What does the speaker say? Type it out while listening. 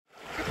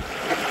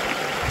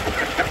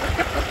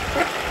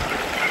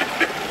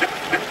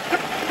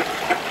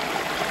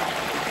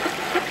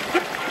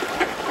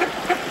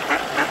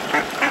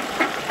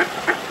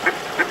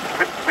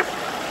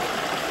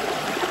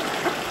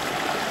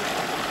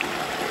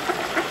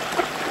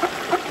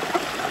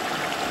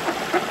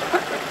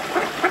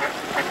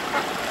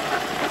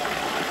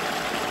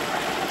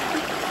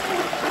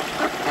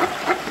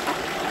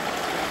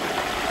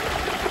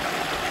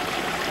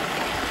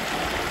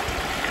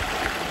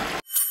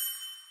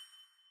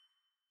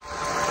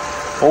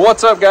Well,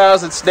 what's up,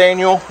 guys? It's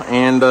Daniel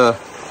and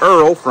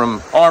Earl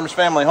from Arms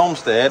Family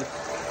Homestead,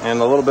 and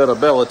a little bit of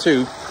Bella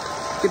too.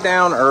 Get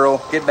down,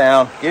 Earl. Get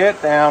down.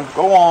 Get down.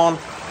 Go on.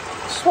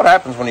 This is what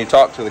happens when you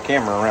talk to the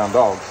camera around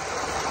dogs.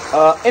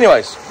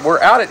 Anyways,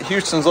 we're out at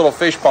Houston's little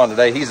fish pond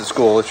today. He's at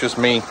school. It's just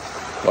me,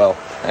 well,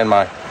 and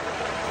my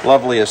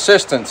lovely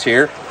assistants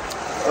here.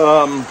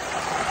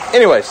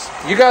 Anyways,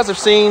 you guys have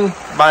seen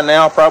by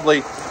now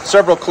probably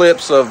several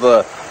clips of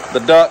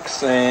the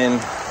ducks and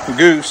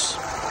goose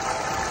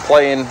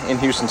playing in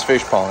Houston's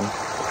fish pond.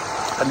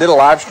 I did a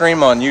live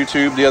stream on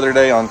YouTube the other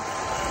day on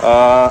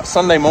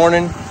Sunday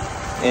morning,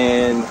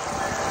 and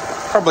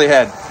probably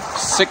had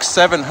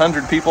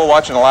 600-700 people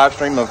watching a live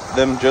stream of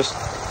them just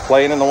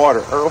playing in the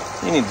water. Earl,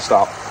 you need to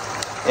stop.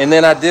 And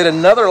then I did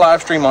another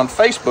live stream on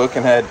Facebook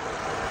and had,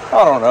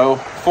 I don't know,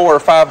 400 or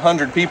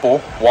 500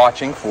 people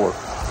watching for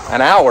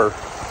an hour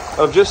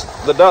of just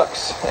the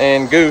ducks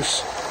and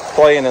goose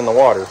playing in the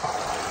water.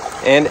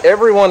 And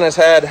everyone has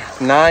had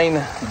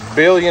 9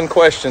 billion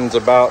questions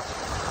about,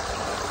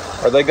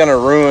 are they going to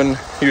ruin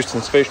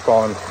Houston's fish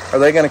pond? Are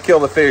they going to kill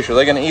the fish? Are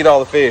they going to eat all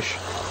the fish?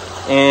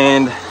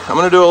 And I'm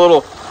going to do a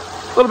little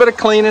bit of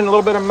cleaning, a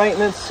little bit of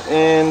maintenance,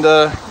 and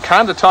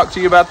kind of talk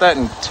to you about that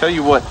and tell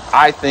you what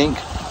I think.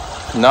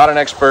 Not an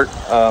expert.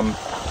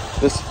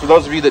 This, for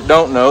those of you that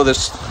don't know,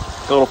 this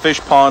little fish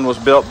pond was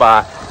built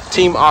by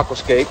Team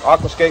Aquascape.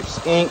 Aquascapes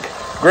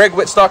Inc. Greg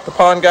Whitstock, the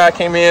pond guy,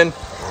 came in,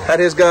 had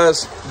his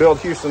guys build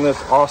Houston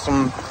this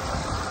awesome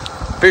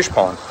fish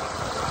pond.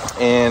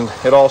 And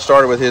it all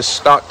started with his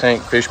stock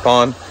tank fish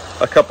pond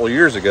a couple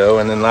years ago,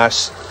 and then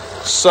last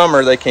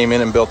summer they came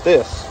in and built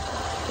this.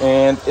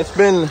 And it's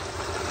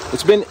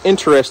been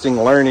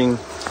interesting learning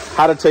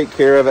how to take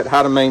care of it,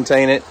 how to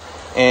maintain it,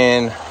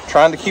 and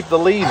trying to keep the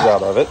leaves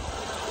out of it.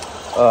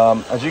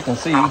 As you can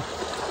see,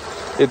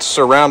 it's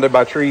surrounded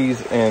by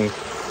trees, and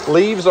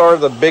leaves are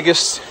the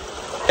biggest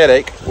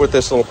headache with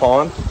this little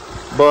pond.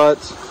 But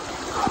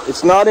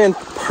it's not in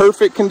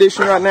perfect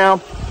condition right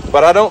now,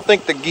 but I don't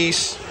think the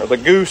geese or the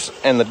goose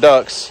and the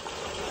ducks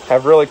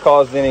have really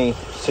caused any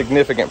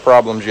significant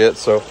problems yet.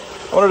 So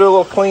I want to do a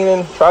little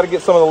cleaning, try to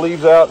get some of the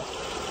leaves out.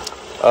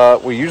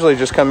 We usually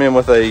just come in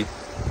with a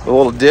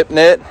little dip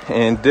net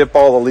and dip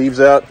all the leaves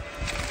out,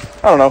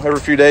 I don't know, every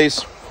few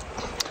days.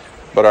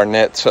 But our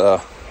net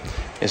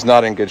is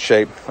not in good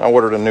shape. I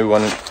ordered a new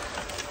one,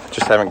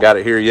 just haven't got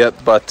it here yet.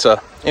 But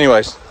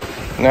anyways,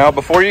 now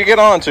before you get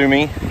on to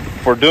me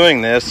for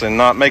doing this and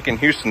not making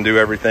Houston do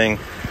everything,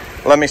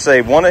 let me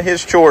say one of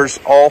his chores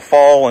all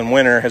fall and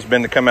winter has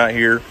been to come out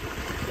here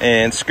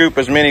and scoop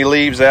as many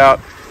leaves out,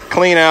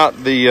 clean out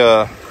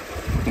the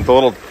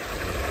little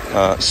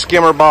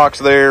skimmer box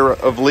there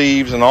of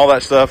leaves and all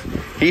that stuff.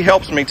 He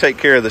helps me take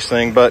care of this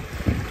thing, but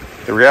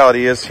the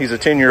reality is he's a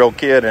 10-year-old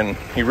kid and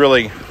he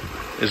really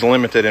is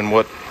limited in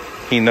what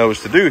he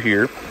knows to do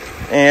here.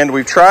 And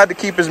we've tried to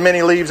keep as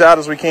many leaves out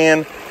as we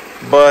can,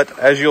 but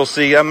as you'll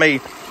see, I may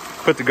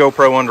put the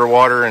GoPro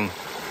underwater and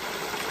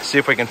see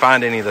if we can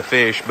find any of the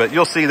fish, but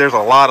you'll see there's a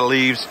lot of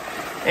leaves,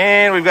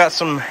 and we've got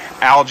some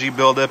algae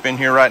buildup in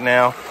here right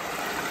now.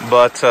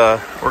 But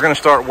we're going to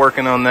start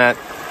working on that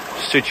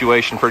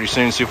situation pretty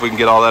soon, see if we can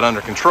get all that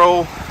under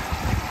control.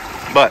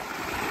 But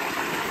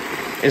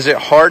is it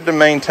hard to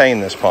maintain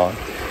this pond?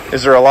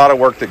 Is there a lot of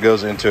work that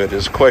goes into it?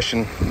 Is a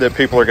question that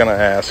people are going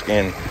to ask,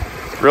 and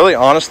really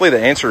honestly the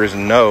answer is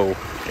no.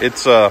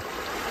 It's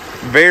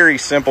very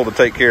simple to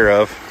take care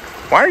of.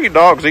 Why are you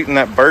dogs eating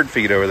that bird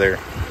feed over there?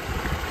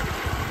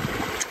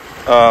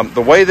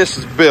 The way this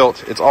is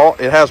built, it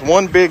has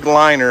one big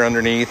liner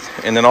underneath,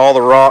 and then all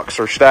the rocks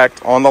are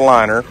stacked on the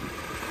liner.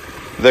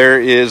 There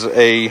is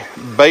a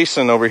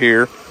basin over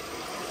here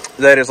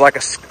that is like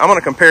I'm going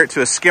to compare it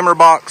to a skimmer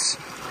box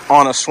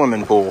on a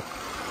swimming pool.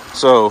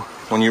 So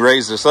when you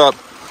raise this up,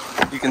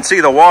 you can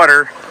see the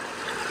water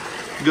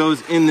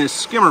goes in this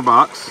skimmer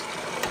box,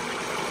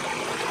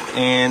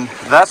 and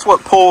that's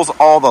what pulls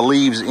all the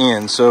leaves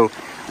in. So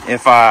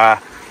if I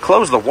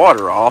close the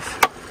water off,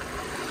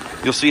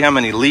 you'll see how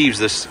many leaves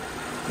this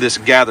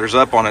gathers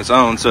up on its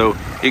own. So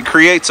it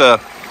creates a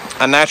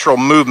natural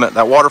movement.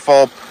 That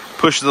waterfall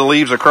pushes the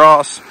leaves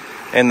across,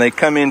 and they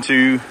come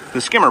into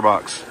the skimmer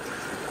box.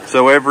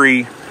 So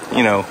every,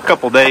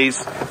 couple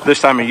days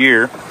this time of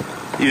year,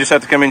 you just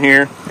have to come in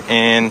here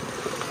and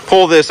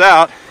pull this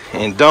out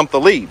and dump the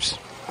leaves.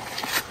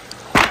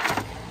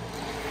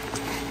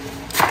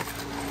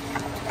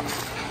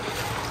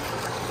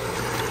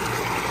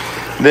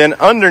 Then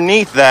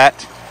underneath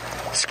that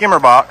skimmer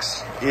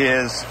box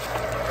is,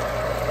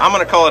 I'm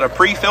going to call it a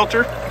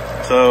pre-filter.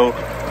 So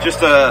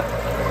just a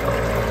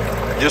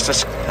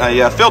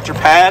filter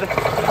pad.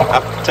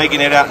 I've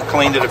taken it out and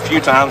cleaned it a few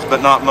times,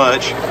 but not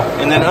much.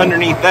 And then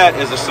underneath that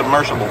is a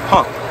submersible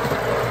pump.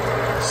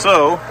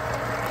 So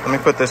let me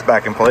put this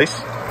back in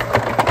place.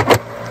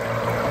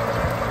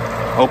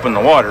 Open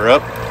the water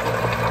up.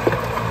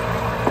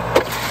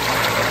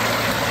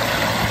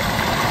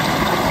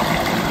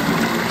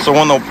 So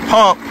when the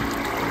pump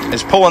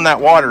is pulling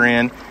that water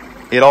in,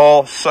 it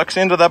all sucks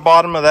into the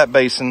bottom of that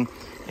basin,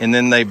 and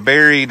then they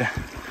buried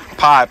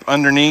pipe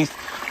underneath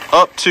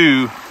up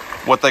to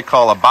what they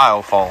call a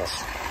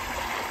biofalls.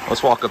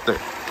 Let's walk up there.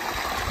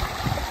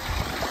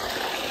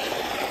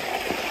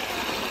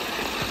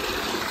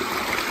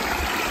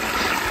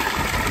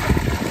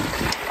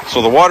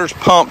 So the water's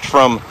pumped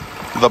from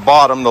the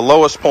bottom, the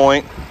lowest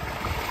point,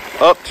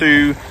 up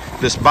to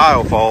this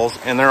biofalls,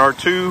 and there are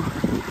two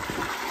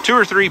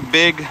or three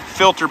big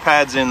filter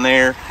pads in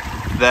there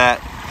that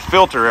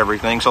filter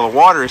everything. So the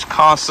water is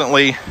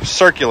constantly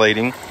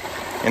circulating,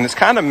 and it's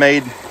kind of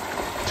made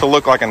to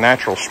look like a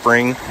natural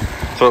spring.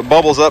 So it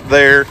bubbles up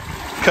there,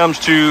 comes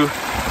to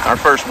our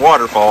first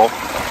waterfall,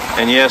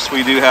 and yes,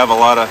 we do have a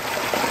lot of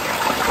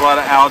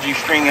algae,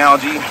 string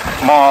algae,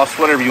 moss,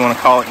 whatever you want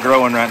to call it,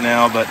 growing right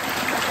now. But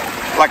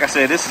like I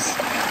said,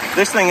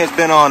 this thing has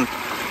been on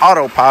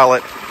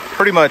autopilot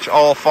pretty much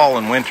all fall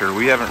and winter.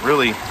 We haven't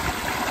really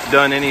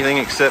done anything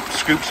except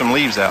scoop some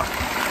leaves out.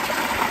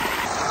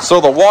 So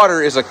the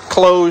water is a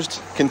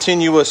closed,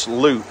 continuous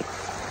loop.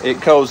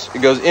 It goes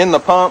in the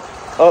pump,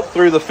 up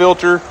through the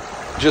filter,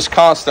 just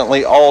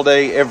constantly, all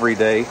day, every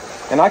day.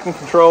 And I can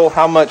control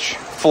how much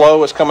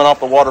flow is coming off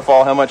the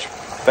waterfall, how much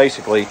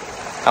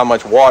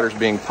water is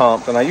being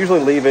pumped. And I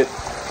usually leave it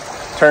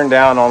turned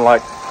down on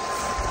like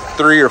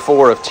 3 or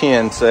 4 of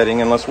 10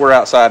 setting. Unless we're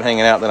outside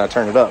hanging out, then I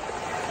turn it up.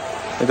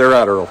 Ain't that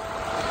right, Earl?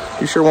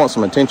 You sure want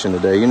some attention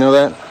today, you know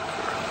that?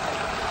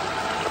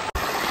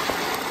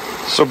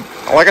 So,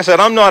 like I said,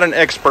 I'm not an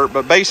expert,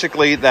 but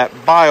basically that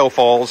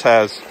biofalls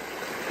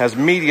has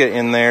media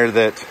in there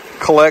that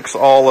collects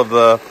all of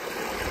the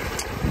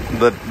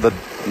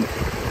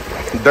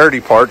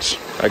dirty parts,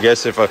 I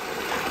guess. If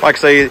like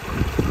say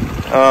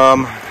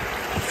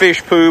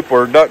fish poop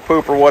or duck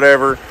poop or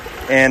whatever,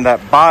 and that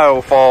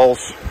biofalls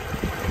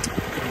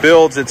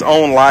builds its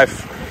own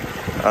life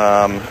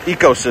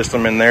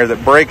ecosystem in there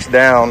that breaks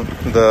down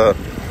the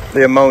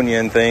ammonia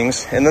and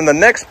things. And then the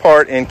next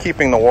part in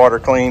keeping the water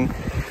clean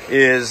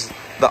is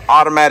the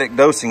automatic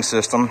dosing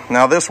system.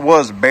 Now this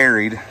was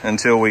buried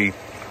until we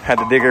had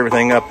to dig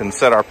everything up and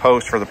set our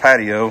post for the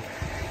patio,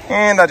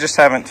 and I just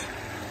haven't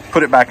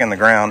put it back in the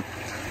ground.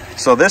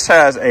 So this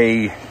has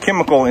a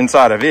chemical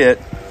inside of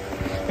it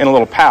in a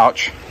little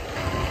pouch.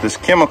 This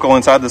chemical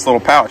inside this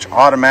little pouch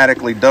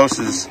automatically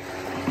doses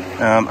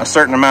a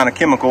certain amount of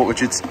chemical,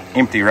 which it's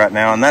empty right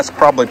now. And that's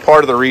probably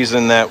part of the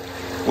reason that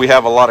we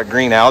have a lot of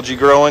green algae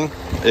growing.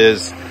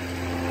 Is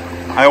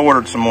I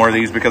ordered some more of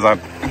these because I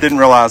didn't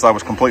realize I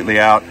was completely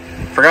out.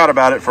 Forgot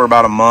about it for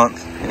about a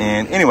month.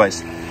 And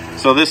anyways,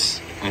 so this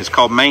is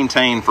called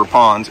Maintain for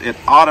ponds. It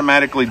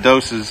automatically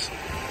doses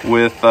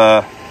with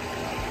the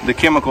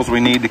chemicals we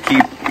need to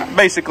keep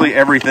basically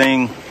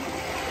everything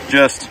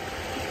just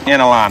in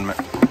alignment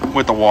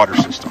with the water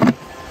system,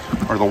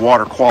 or the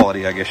water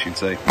quality, I guess you'd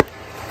say.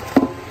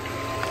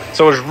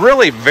 So there's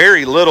really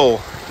very little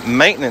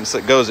maintenance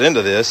that goes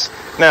into this.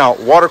 Now,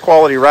 water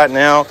quality right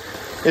now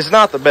is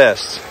not the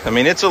best. I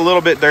mean, it's a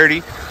little bit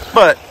dirty,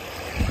 but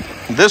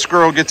this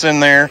girl gets in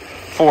there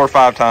 4 or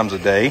 5 times a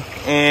day,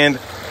 and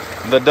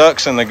the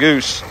ducks and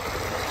goose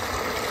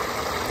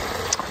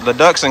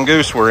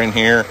were in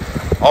here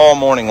all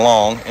morning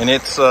long, and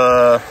it's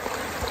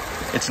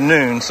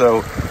noon,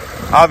 so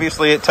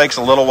obviously it takes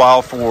a little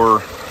while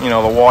for, you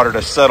know, the water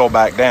to settle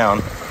back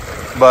down.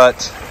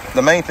 But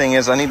the main thing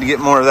is I need to get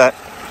more of that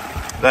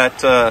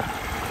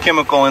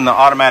chemical in the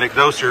automatic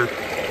doser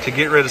to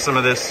get rid of some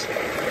of this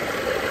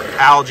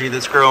algae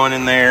that's growing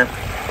in there,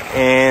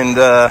 and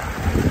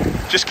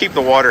just keep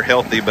the water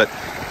healthy. But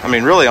I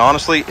mean, really,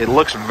 honestly, it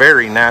looks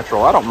very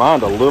natural. I don't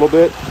mind a little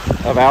bit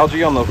of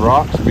algae on those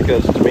rocks,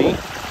 because to me,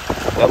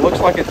 that looks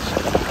like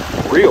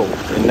it's real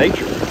in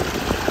nature.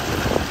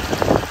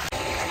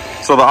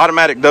 So the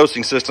automatic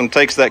dosing system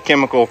takes that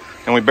chemical,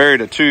 and we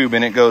buried a tube,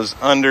 and it goes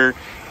under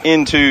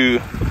into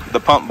the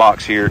pump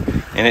box here,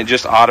 and it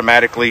just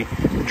automatically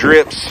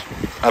drips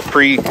a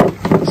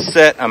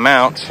preset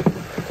amount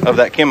of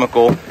that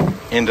chemical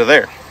into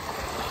there.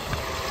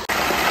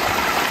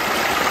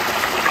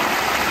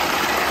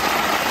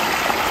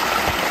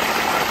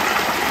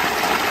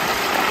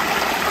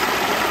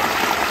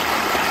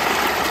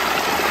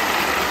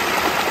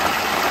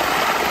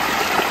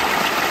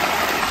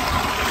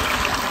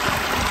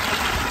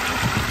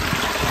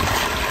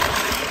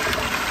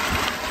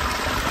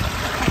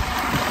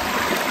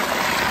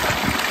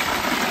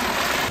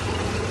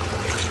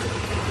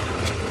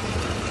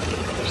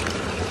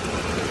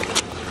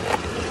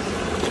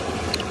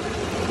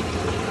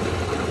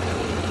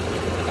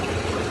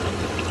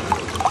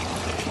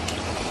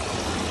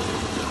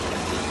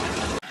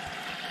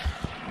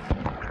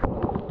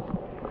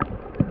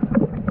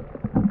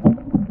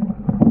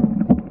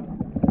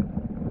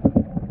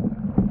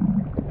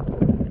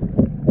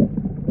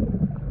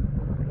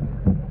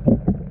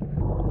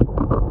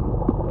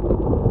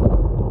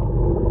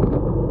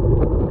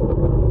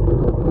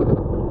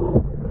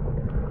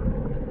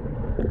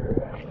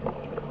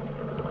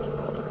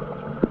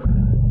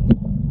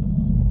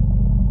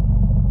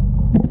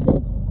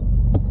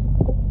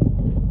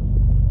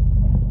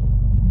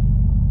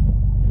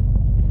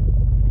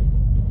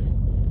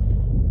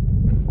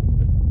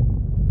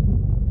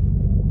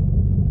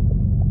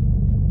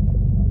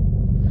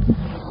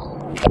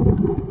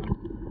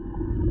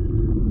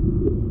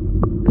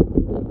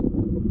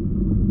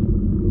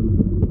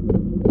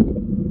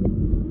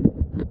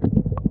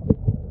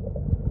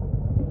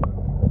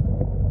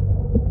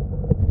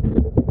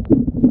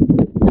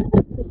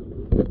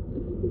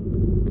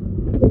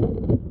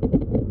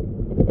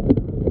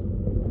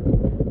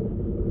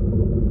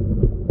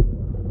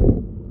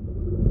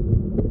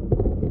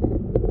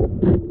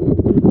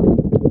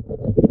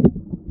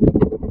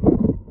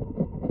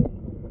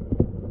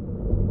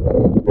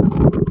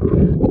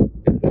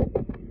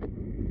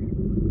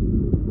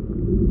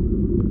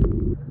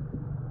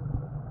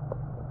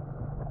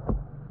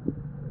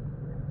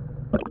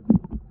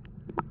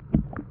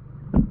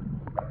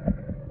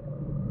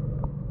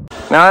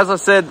 Now, as I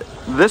said,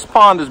 this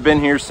pond has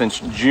been here since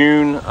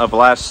June of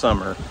last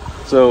summer.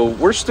 So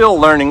we're still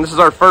learning. This is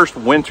our first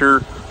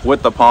winter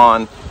with the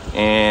pond.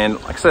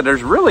 And like I said,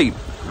 there's really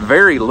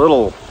very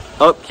little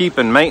upkeep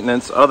and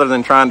maintenance other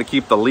than trying to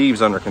keep the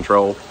leaves under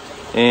control.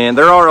 And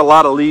there are a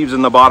lot of leaves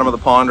in the bottom of the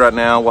pond right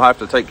now. We'll have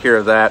to take care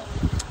of that.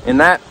 And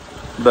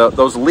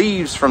those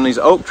leaves from these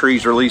oak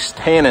trees release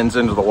tannins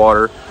into the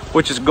water,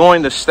 which is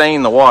going to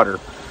stain the water.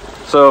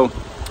 So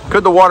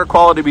could the water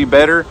quality be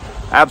better?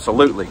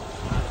 Absolutely.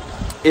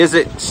 Is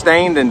it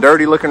stained and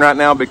dirty looking right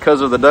now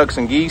because of the ducks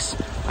and geese?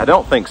 I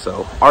don't think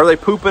so. Are they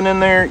pooping in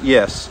there?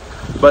 Yes.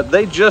 But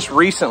they just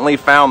recently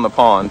found the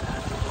pond.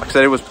 Like I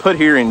said, it was put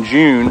here in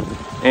June,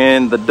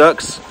 and the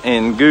ducks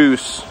and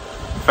goose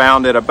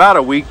found it about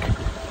a week,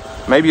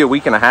 maybe a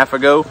week and a half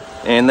ago.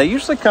 And they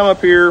usually come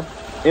up here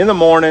in the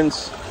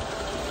mornings,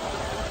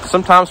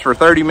 sometimes for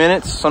 30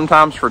 minutes,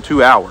 sometimes for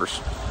 2 hours.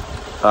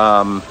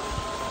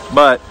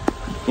 But,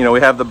 you know,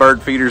 we have the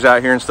bird feeders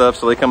out here and stuff,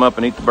 so they come up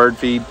and eat the bird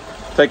feed,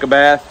 take a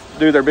bath,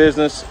 do their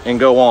business, and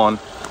go on.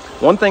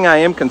 One thing I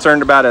am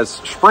concerned about as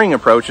spring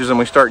approaches and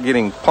we start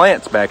getting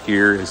plants back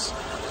here is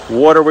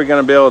what are we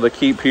going to be able to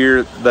keep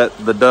here that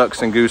the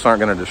ducks and goose aren't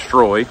going to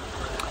destroy.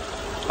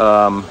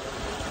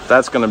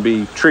 That's going to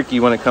be tricky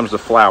when it comes to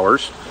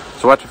flowers,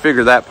 so we'll have to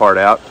figure that part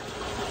out.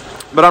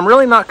 But I'm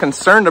really not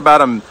concerned about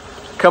them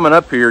coming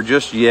up here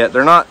just yet.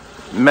 They're not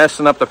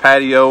messing up the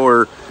patio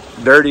or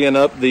dirtying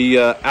up the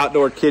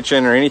outdoor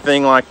kitchen or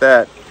anything like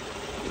that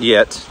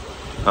yet.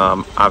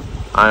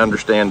 I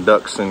understand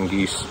ducks and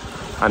geese.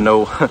 I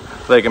know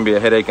they can be a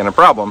headache and a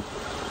problem.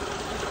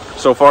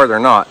 So far, they're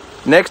not.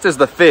 Next is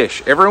the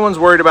fish. Everyone's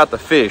worried about the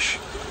fish.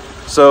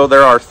 So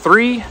there are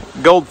 3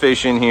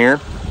 goldfish in here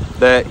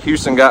that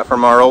Houston got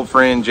from our old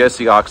friend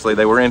Jesse Oxley.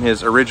 They were in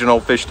his original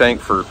fish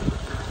tank for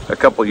a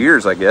couple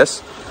years, I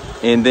guess.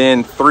 And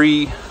then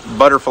 3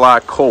 butterfly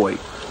koi.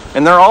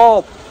 And they're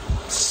all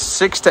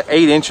 6 to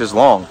 8 inches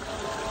long.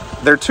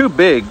 They're too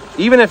big.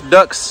 Even if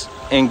ducks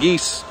and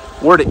geese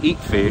were to eat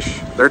fish,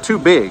 they're too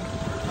big.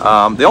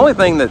 The only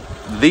thing that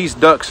these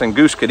ducks and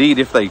goose could eat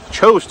if they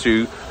chose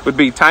to would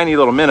be tiny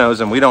little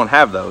minnows, and we don't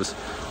have those.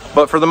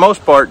 But for the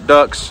most part,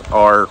 ducks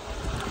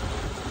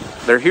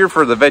they're here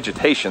for the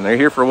vegetation. They're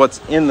here for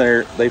what's in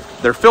there.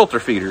 They're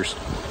filter feeders.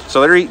 So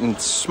they're eating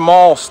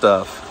small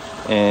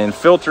stuff and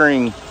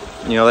filtering.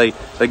 You know,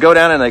 they go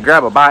down and they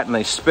grab a bite and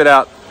they spit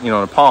out, you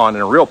know, in a pond,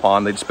 in a real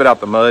pond, they'd spit out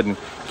the mud and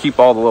keep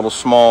all the little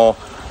small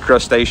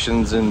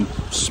crustaceans and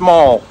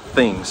small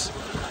things.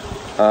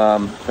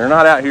 They're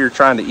not out here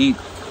trying to eat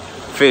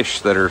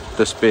fish that are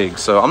this big.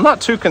 So I'm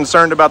not too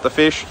concerned about the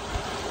fish.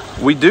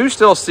 We do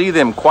still see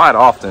them quite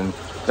often.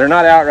 They're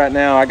not out right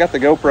now. I got the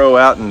GoPro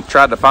out and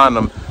tried to find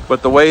them,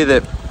 but the way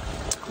that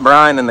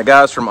Brian and the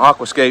guys from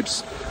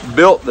Aquascapes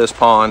built this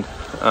pond,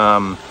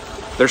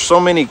 there's so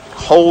many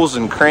holes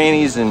and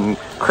crannies and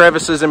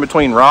crevices in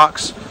between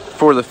rocks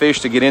for the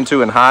fish to get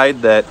into and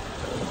hide that,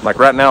 like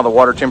right now, the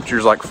water temperature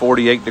is like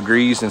 48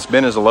 degrees and it's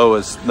been as low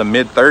as the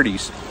mid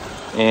 30s.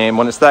 And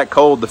when it's that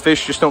cold, the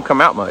fish just don't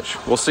come out much.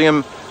 We'll see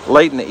them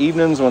late in the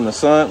evenings when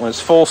it's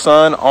full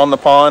sun on the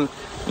pond.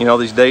 You know,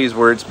 these days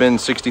where it's been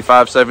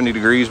 65, 70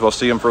 degrees, we'll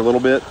see them for a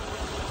little bit.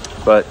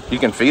 But you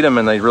can feed them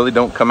and they really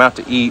don't come out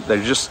to eat.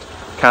 They're just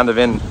kind of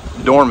in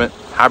dormant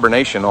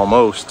hibernation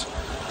almost.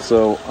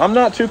 So I'm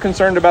not too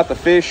concerned about the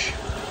fish.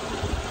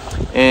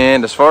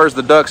 And as far as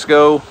the ducks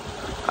go,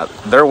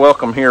 they're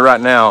welcome here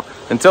right now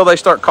until they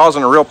start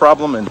causing a real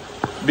problem and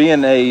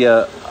being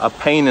a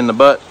pain in the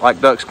butt like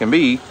ducks can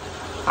be.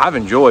 I've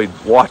enjoyed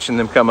watching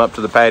them come up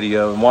to the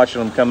patio and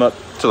watching them come up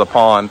to the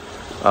pond.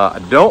 I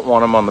don't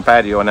want them on the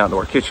patio and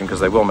outdoor kitchen because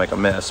they will make a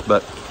mess.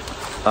 But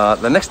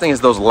the next thing is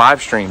those live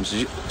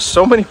streams.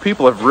 So many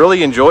people have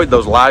really enjoyed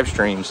those live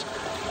streams.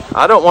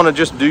 I don't want to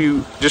just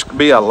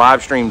be a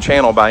live stream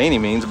channel by any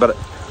means, but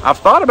I've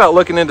thought about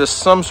looking into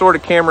some sort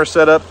of camera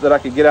setup that I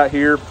could get out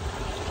here,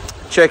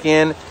 check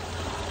in,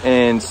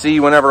 and see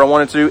whenever I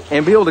wanted to,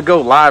 and be able to go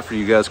live for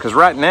you guys. Because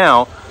right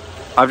now,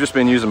 I've just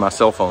been using my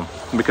cell phone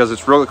because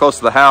it's really close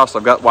to the house.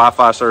 I've got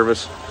Wi-Fi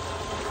service.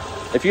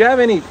 If you have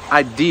any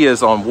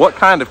ideas on what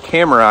kind of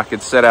camera I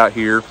could set out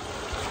here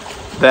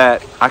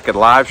that I could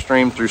live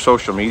stream through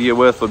social media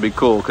with, would be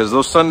cool. Because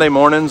those Sunday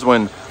mornings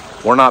when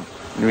we're not,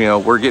 you know,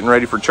 we're getting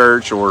ready for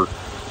church or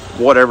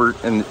whatever,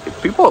 and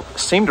people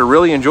seem to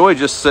really enjoy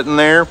just sitting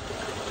there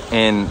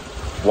and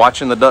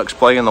watching the ducks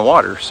play in the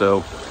water. So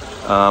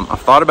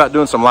I've thought about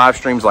doing some live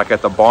streams like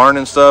at the barn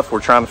and stuff.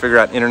 We're trying to figure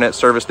out internet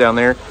service down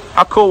there.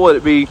 How cool would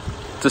it be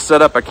to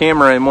set up a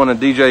camera in one of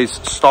DJ's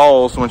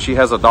stalls when she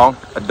has a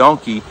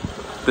donkey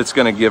that's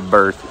going to give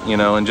birth, you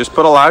know, and just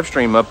put a live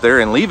stream up there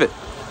and leave it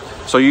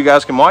so you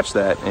guys can watch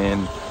that.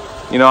 And,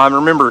 you know, I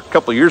remember a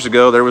couple of years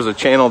ago, there was a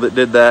channel that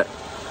did that,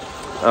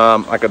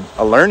 like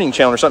a learning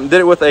channel or something,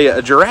 did it with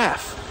a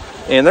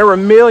giraffe. And there were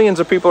millions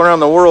of people around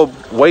the world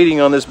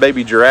waiting on this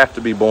baby giraffe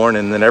to be born,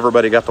 and then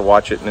everybody got to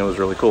watch it, and it was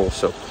really cool.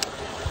 So,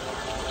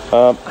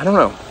 I don't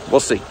know. We'll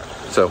see.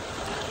 So,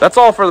 that's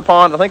all for the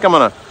pond. I think I'm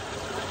going to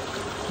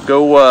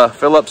go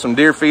fill up some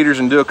deer feeders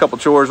and do a couple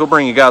chores. We'll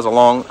bring you guys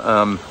along.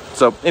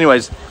 So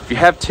anyways, if you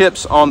have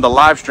tips on the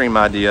live stream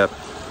idea,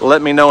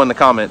 let me know in the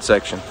comment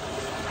section.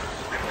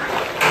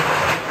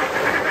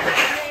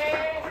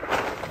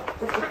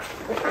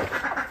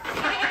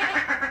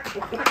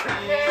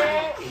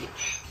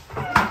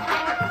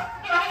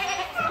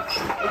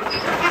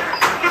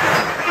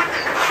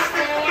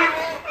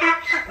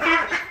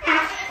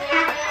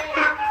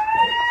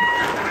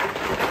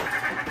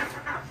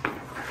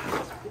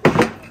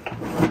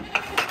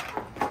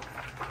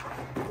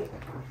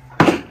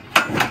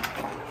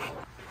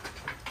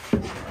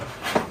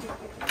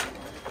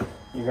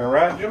 You gonna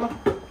ride, Gemma?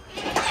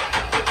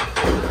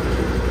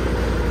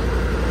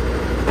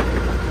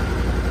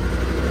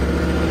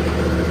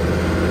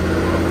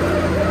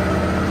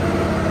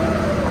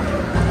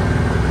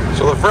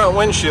 So the front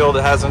windshield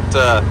hasn't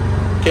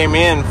came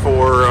in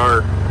for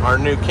our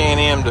new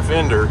Can-Am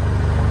Defender.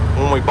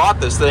 When we bought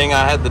this thing,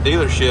 I had the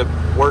dealership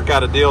work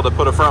out a deal to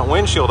put a front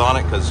windshield on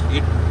it, because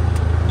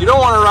you don't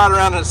want to ride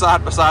around in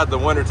side by side in the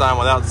wintertime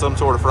without some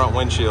sort of front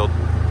windshield.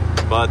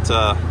 But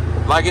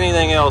like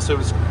anything else, it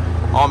was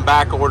on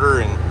back order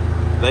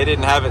and they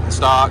didn't have it in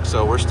stock,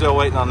 so we're still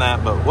waiting on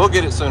that, but we'll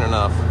get it soon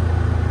enough.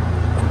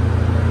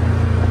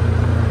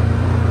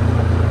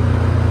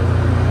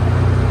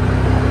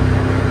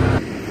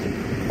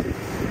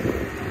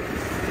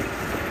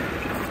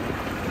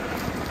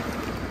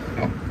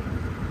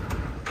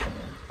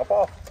 Hop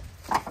off.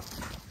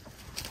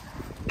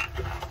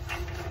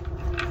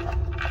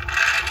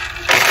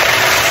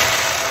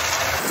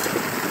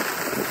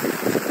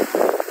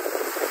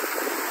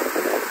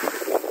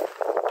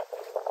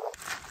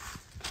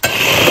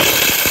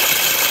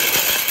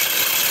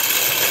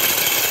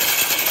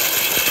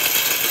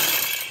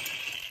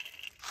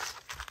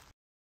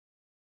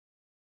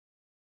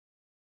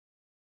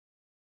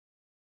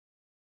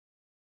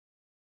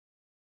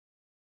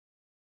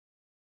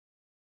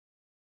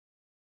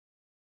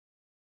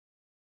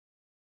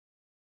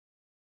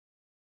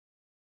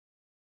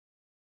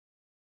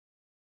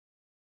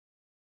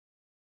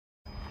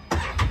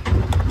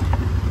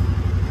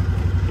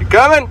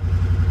 Coming?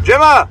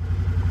 Gemma!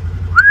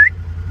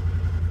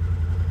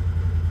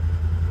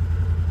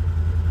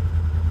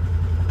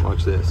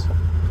 Watch this.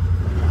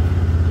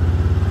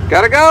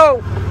 Gotta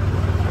go!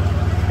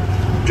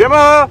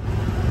 Gemma!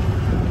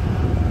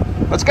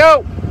 Let's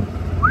go!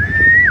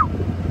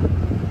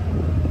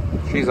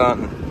 She's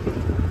hunting.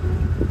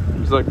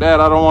 She's like, Dad,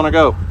 I don't want to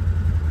go.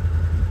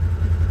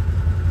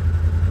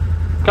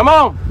 Come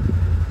on!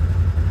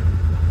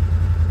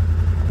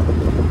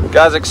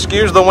 Guys,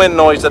 excuse the wind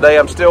noise today.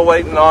 I'm still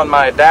waiting on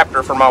my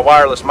adapter for my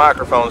wireless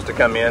microphones to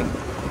come in.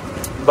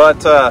 But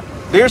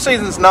deer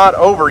season's not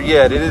over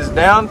yet. It is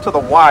down to the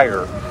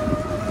wire.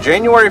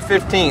 January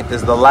 15th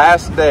is the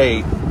last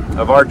day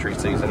of archery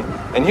season.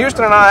 And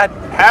Houston and I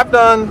have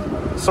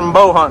done some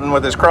bow hunting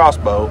with his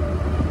crossbow,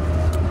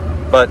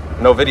 but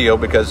no video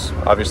because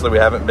obviously we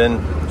haven't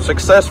been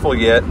successful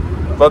yet.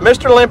 But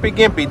Mr. Limpy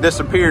Gimpy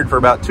disappeared for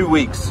about 2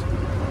 weeks.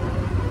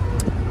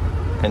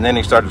 And then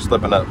he started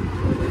slipping up.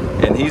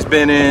 And he's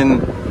been in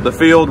the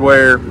field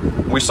where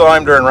we saw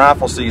him during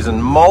rifle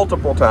season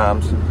multiple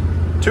times.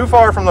 Too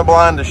far from the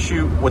blind to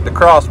shoot with the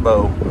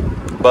crossbow.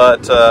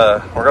 But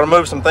we're gonna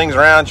move some things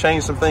around,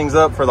 change some things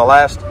up for the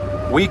last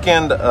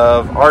weekend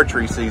of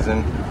archery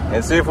season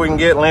and see if we can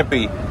get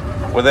Limpy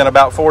within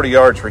about 40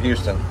 yards for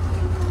Houston.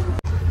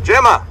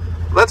 Gemma,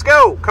 let's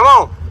go, come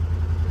on.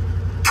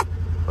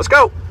 Let's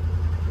go,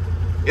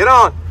 get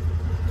on.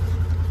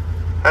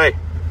 Hey,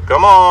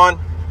 come on,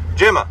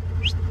 Gemma.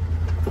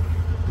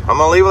 I'm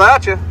gonna leave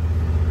without you.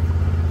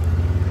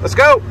 Let's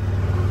go.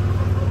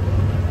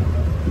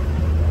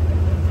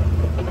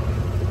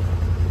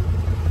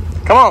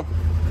 Come on,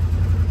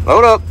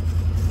 load up.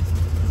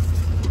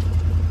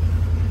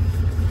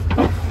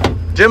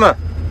 Gemma,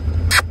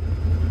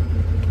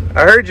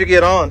 I heard you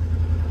get on.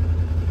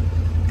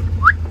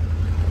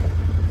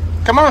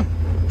 Come on,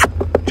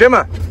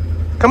 Gemma,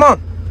 come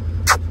on.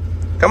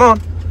 Come on,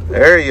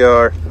 there you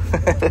are.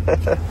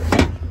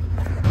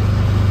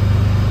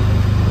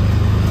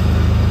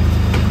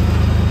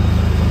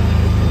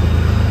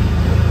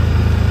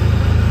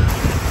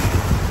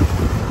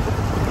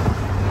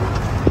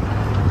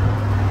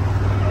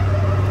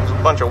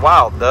 Bunch of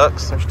wild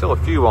ducks. There's still a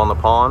few on the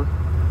pond.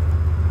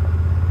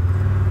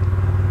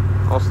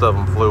 Most of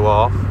them flew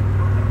off.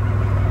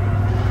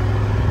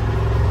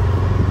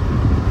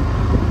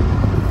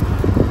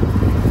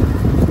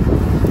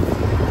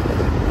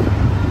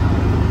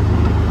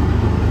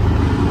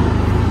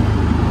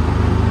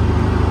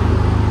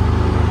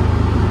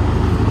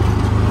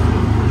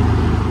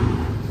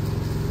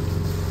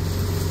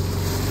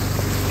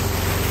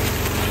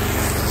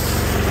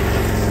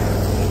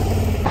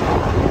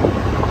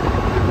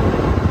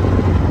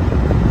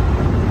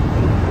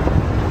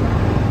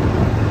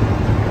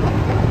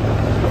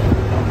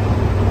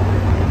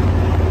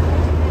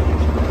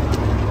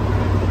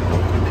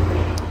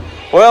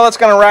 Well, that's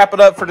going to wrap it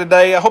up for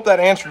today. I hope that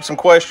answered some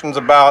questions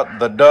about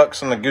the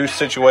ducks and the goose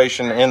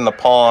situation in the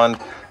pond.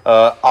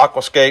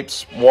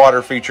 Aquascape's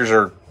water features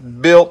are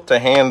built to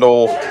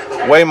handle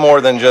way more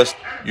than just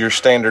your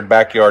standard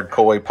backyard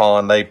koi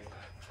pond. They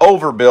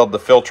overbuild the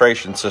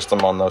filtration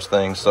system on those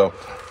things. So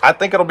I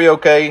think it'll be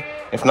okay.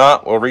 If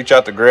not, we'll reach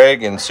out to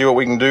Greg and see what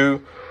we can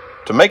do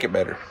to make it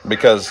better.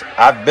 Because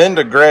I've been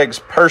to Greg's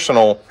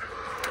personal,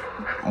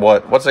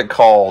 what's it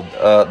called?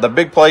 The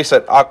big place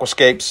at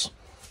Aquascapes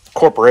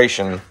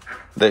Corporation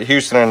that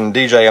Houston and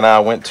DJ and I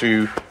went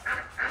to.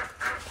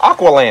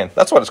 Aqualand,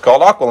 that's what it's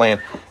called,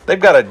 Aqualand. They've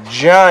got a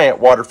giant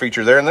water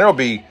feature there, and there'll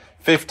be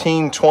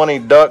 15, 20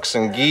 ducks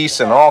and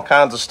geese and all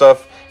kinds of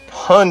stuff,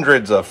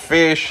 hundreds of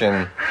fish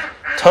and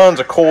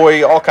tons of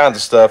koi, all kinds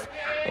of stuff.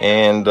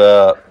 And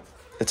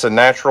it's a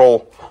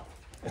natural,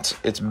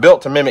 it's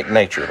built to mimic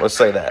nature, let's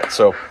say that.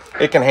 So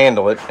it can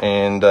handle it,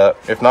 and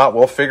if not,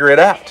 we'll figure it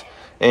out.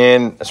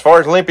 And as far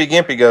as Limpy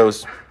Gimpy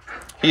goes,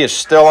 he is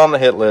still on the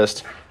hit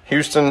list.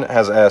 Houston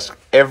has asked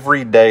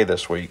every day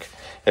this week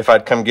if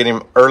I'd come get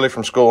him early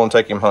from school and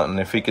take him hunting,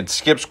 if he could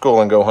skip school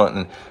and go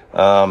hunting.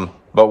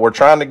 But we're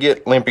trying to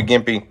get Limpy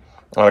Gimpy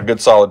on a good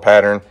solid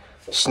pattern,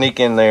 sneak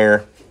in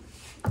there,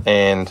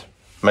 and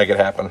make it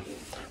happen.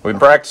 We've been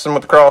practicing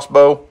with the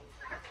crossbow.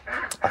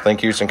 I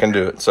think Houston can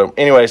do it. So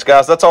anyways,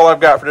 guys, that's all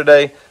I've got for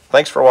today.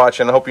 Thanks for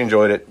watching. I hope you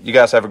enjoyed it. You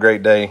guys have a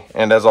great day.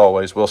 And as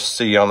always, we'll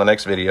see you on the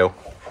next video.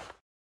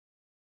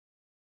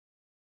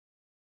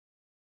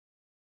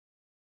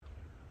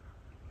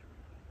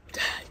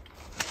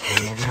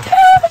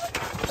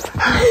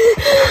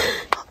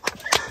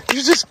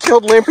 You just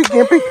killed Limpy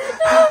Gimpy.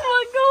 Oh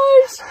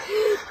my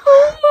gosh.